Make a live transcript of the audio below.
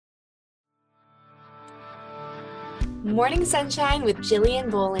Morning Sunshine with Jillian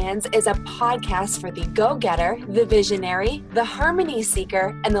Bolands is a podcast for the go-getter, the visionary, the harmony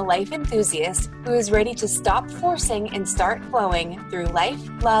seeker, and the life enthusiast who is ready to stop forcing and start flowing through life,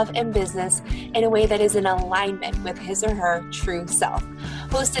 love, and business in a way that is in alignment with his or her true self.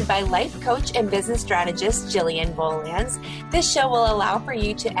 Hosted by life coach and business strategist Jillian Bolands, this show will allow for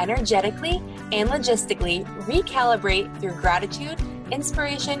you to energetically and logistically recalibrate through gratitude,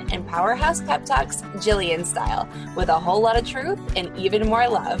 inspiration, and powerhouse pep talks Jillian style, with a whole lot of truth and even more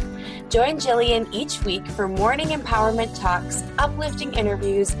love. Join Jillian each week for morning empowerment talks, uplifting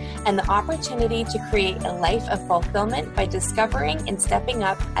interviews, and the opportunity to create a life of fulfillment by discovering and stepping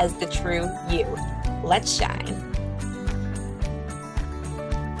up as the true you. Let's shine.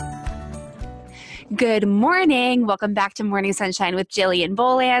 Good morning. Welcome back to Morning Sunshine with Jillian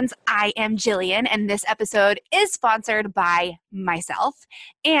Bolands. I am Jillian, and this episode is sponsored by myself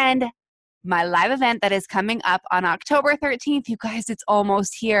and my live event that is coming up on October 13th. You guys, it's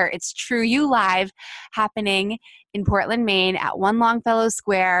almost here. It's True You Live, happening in Portland, Maine at One Longfellow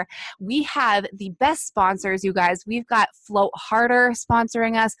Square. We have the best sponsors, you guys. We've got Float Harder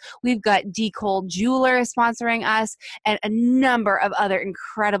sponsoring us. We've got D. Cole Jewelers sponsoring us, and a number of other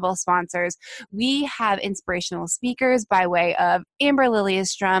incredible sponsors. We have inspirational speakers by way of Amber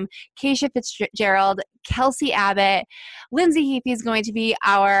Liliestrom, Keisha Fitzgerald, Kelsey Abbott. Lindsay Heaphy is going to be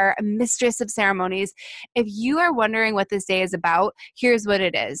our mistress of ceremonies. If you are wondering what this day is about, here's what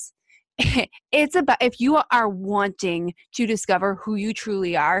it is. It's about, if you are wanting to discover who you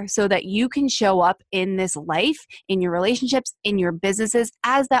truly are so that you can show up in this life, in your relationships, in your businesses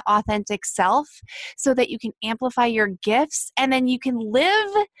as that authentic self, so that you can amplify your gifts and then you can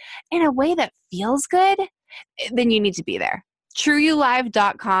live in a way that feels good, then you need to be there.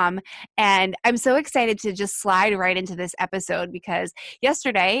 TrueYouLive.com. And I'm so excited to just slide right into this episode because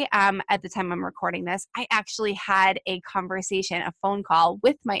yesterday, at the time I'm recording this, I actually had a conversation, a phone call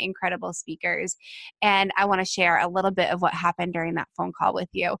with my incredible speakers. And I want to share a little bit of what happened during that phone call with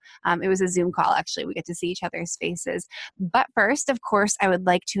you. It was a Zoom call, actually. We get to see each other's faces. But first, of course, I would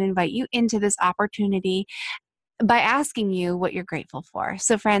like to invite you into this opportunity by asking you what you're grateful for.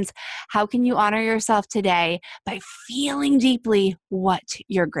 So friends, how can you honor yourself today by feeling deeply what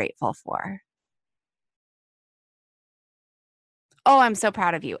you're grateful for? Oh, I'm so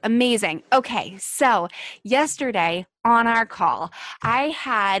proud of you. Amazing. Okay, so yesterday on our call, I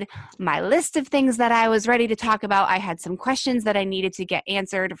had my list of things that I was ready to talk about. I had some questions that I needed to get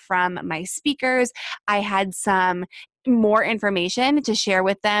answered from my speakers. I had some more information to share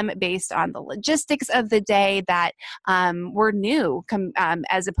with them based on the logistics of the day that were new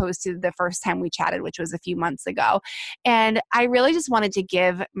as opposed to the first time we chatted, which was a few months ago. And I really just wanted to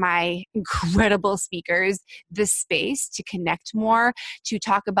give my incredible speakers the space to connect more, to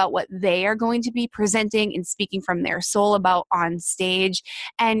talk about what they are going to be presenting and speaking from their soul about on stage,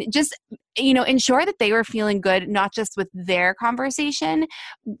 and just ensure that they were feeling good, not just with their conversation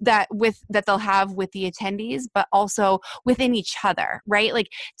that they'll have with the attendees, but also within each other, right? Like,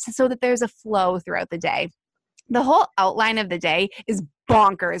 so that there's a flow throughout the day. The whole outline of the day is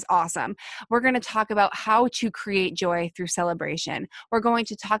bonkers awesome. We're going to talk about how to create joy through celebration. We're going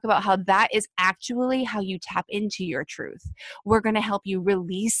to talk about how that is actually how you tap into your truth. We're going to help you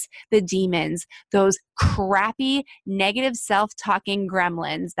release the demons, those crappy, negative self-talking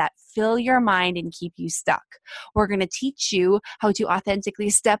gremlins that fill your mind and keep you stuck. We're going to teach you how to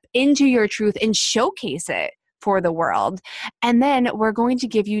authentically step into your truth and showcase it for the world. And then we're going to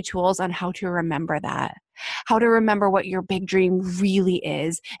give you tools on how to remember that, how to remember what your big dream really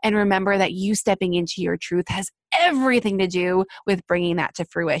is, and remember that you stepping into your truth has everything to do with bringing that to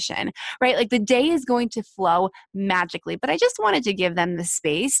fruition, right? Like, the day is going to flow magically, but I just wanted to give them the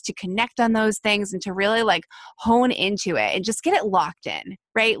space to connect on those things and to really hone into it and just get it locked in,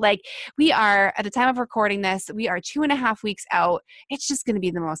 right? Like, we are, at the time of recording this, we are 2.5 weeks out. It's just going to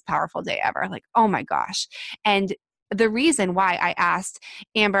be the most powerful day ever. Like, oh my gosh. And the reason why I asked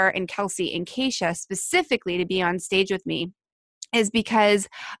Amber and Kelsey and Keisha specifically to be on stage with me is because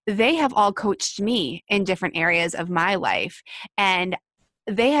they have all coached me in different areas of my life, and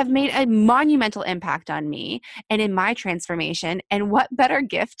they have made a monumental impact on me and in my transformation. And what better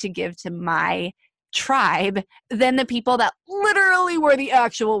gift to give to my tribe than the people that literally were the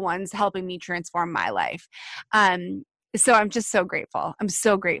actual ones helping me transform my life. So I'm just so grateful. I'm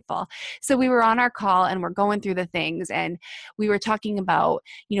so grateful. So we were on our call and we're going through the things, and we were talking about,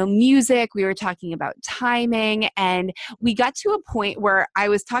 music. We were talking about timing, and we got to a point where I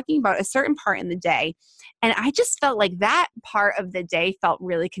was talking about a certain part in the day, and I just felt like that part of the day felt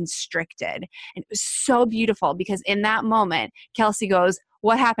really constricted. And it was so beautiful because in that moment, Kelsey goes,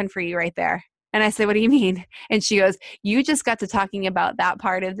 "What happened for you right there?" And I said, what do you mean? And she goes, you just got to talking about that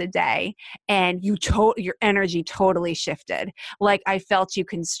part of the day and your energy totally shifted. Like I felt you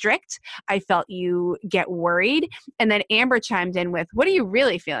constrict. I felt you get worried. And then Amber chimed in with, what are you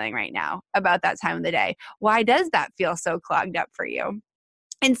really feeling right now about that time of the day? Why does that feel so clogged up for you?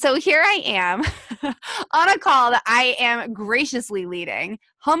 And so here I am on a call that I am graciously leading,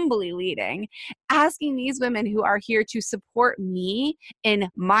 humbly leading, asking these women who are here to support me in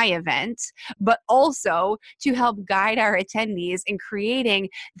my event, but also to help guide our attendees in creating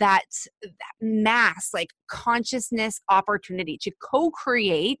that mass, like consciousness opportunity to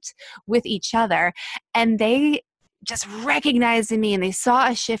co-create with each other. And they just recognized in me and they saw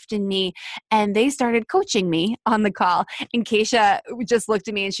a shift in me and they started coaching me on the call. And Keisha just looked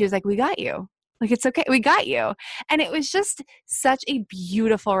at me and she was like, we got you. Like, it's okay. We got you. And it was just such a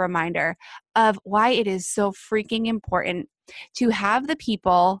beautiful reminder of why it is so freaking important to have the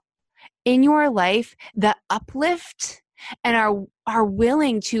people in your life that uplift and are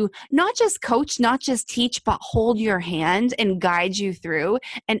willing to not just coach, not just teach, but hold your hand and guide you through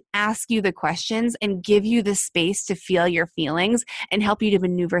and ask you the questions and give you the space to feel your feelings and help you to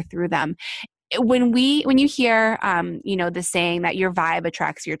maneuver through them. When you hear, the saying that your vibe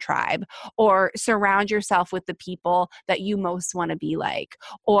attracts your tribe, or surround yourself with the people that you most want to be like,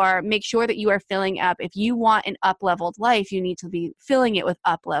 or make sure that you are filling up. If you want an up-leveled life, you need to be filling it with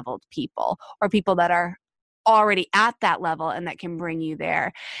up-leveled people or people that are already at that level and that can bring you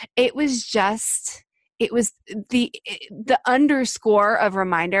there. It was the underscore of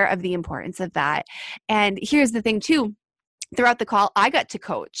reminder of the importance of that. And here's the thing too, throughout the call, I got to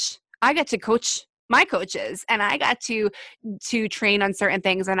coach my coaches and I got to train on certain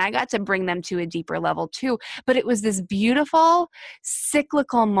things and I got to bring them to a deeper level too. But it was this beautiful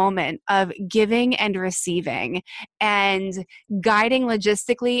cyclical moment of giving and receiving and guiding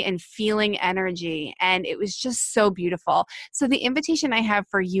logistically and feeling energy. And it was just so beautiful. So the invitation I have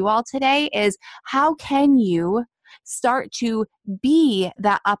for you all today is, how can you start to be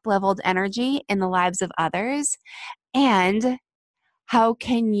that up-leveled energy in the lives of others? And how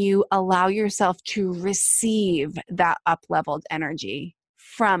can you allow yourself to receive that up-leveled energy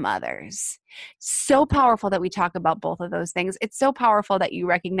from others? So powerful that we talk about both of those things. It's so powerful that you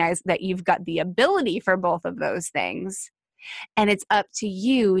recognize that you've got the ability for both of those things. And it's up to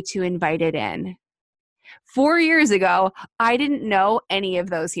you to invite it in. 4 years ago, I didn't know any of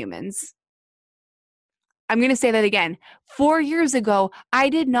those humans. I'm going to say that again. 4 years ago, I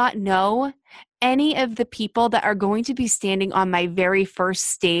did not know any of the people that are going to be standing on my very first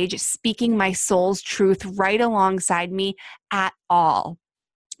stage, speaking my soul's truth right alongside me at all.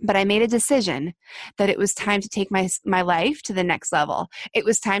 But I made a decision that it was time to take my life to the next level. It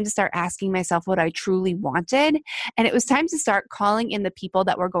was time to start asking myself what I truly wanted. And it was time to start calling in the people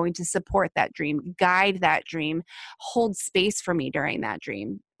that were going to support that dream, guide that dream, hold space for me during that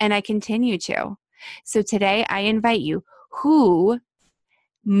dream. And I continue to. So today I invite you, who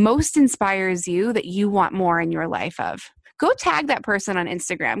most inspires you that you want more in your life of? Go tag that person on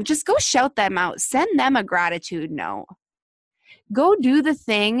Instagram. Just go shout them out. Send them a gratitude note. Go do the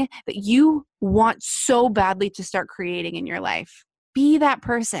thing that you want so badly to start creating in your life. Be that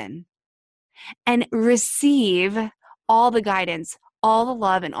person and receive all the guidance, all the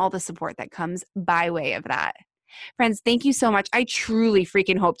love, and all the support that comes by way of that. Friends, thank you so much. I truly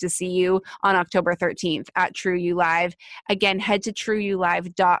freaking hope to see you on October 13th at True You Live. Again, head to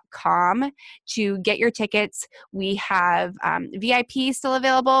trueyoulive.com to get your tickets. We have VIP still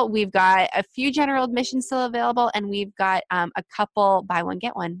available. We've got a few general admissions still available, and we've got a couple buy one,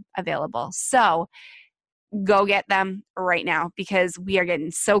 get one available. So go get them right now because we are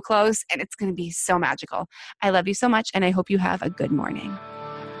getting so close and it's going to be so magical. I love you so much, and I hope you have a good morning.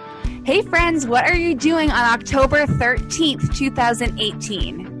 Hey friends, what are you doing on October 13th,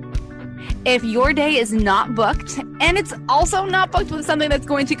 2018? If your day is not booked, and it's also not booked with something that's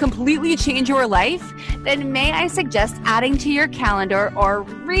going to completely change your life, then may I suggest adding to your calendar or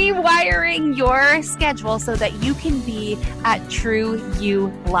rewiring your schedule so that you can be at True You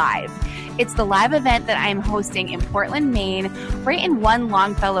Live. It's the live event that I'm hosting in Portland, Maine, right in One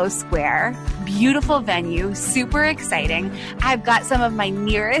Longfellow Square. Beautiful venue, super exciting. I've got some of my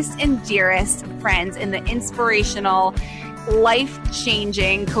nearest and dearest friends in the inspirational,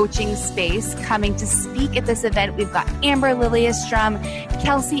 life-changing coaching space coming to speak at this event. We've got Amber Liliestrom,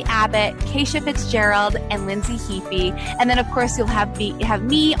 Kelsey Abbott, Keisha Fitzgerald, and Lindsay Heaphy. And then, of course, you'll have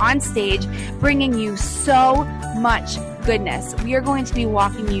me on stage bringing you so much goodness, we are going to be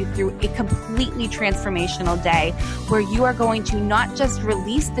walking you through a completely transformational day where you are going to not just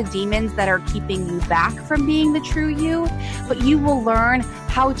release the demons that are keeping you back from being the true you, but you will learn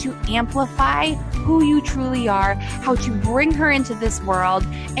how to amplify who you truly are, how to bring her into this world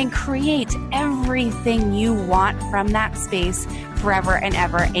and create everything you want from that space forever and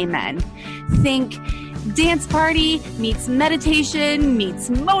ever. Amen. Think dance party meets meditation, meets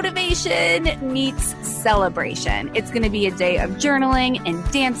motivation, meets celebration. It's going to be a day of journaling and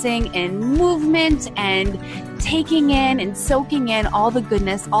dancing and movement and taking in and soaking in all the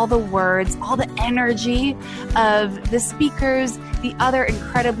goodness, all the words, all the energy of the speakers, the other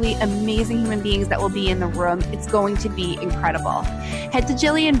incredibly amazing human beings that will be in the room. It's going to be incredible. Head to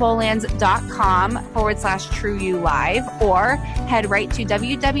jillianbolans.com/trueyoulive or head right to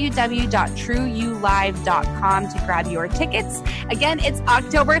www.trueyoulive.com to grab your tickets. Again, it's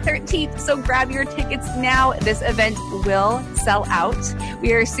October 13th, so grab your tickets now. This event will sell out.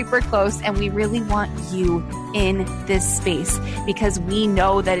 We are super close and we really want you in this space because we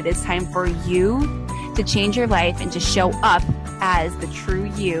know that it is time for you to change your life and to show up as the true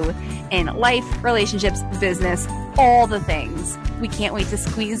you in life, relationships, business, all the things. We can't wait to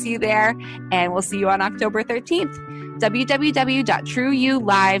squeeze you there, and we'll see you on October 13th.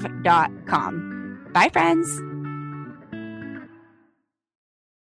 www.trueyoulive.com. Bye, friends.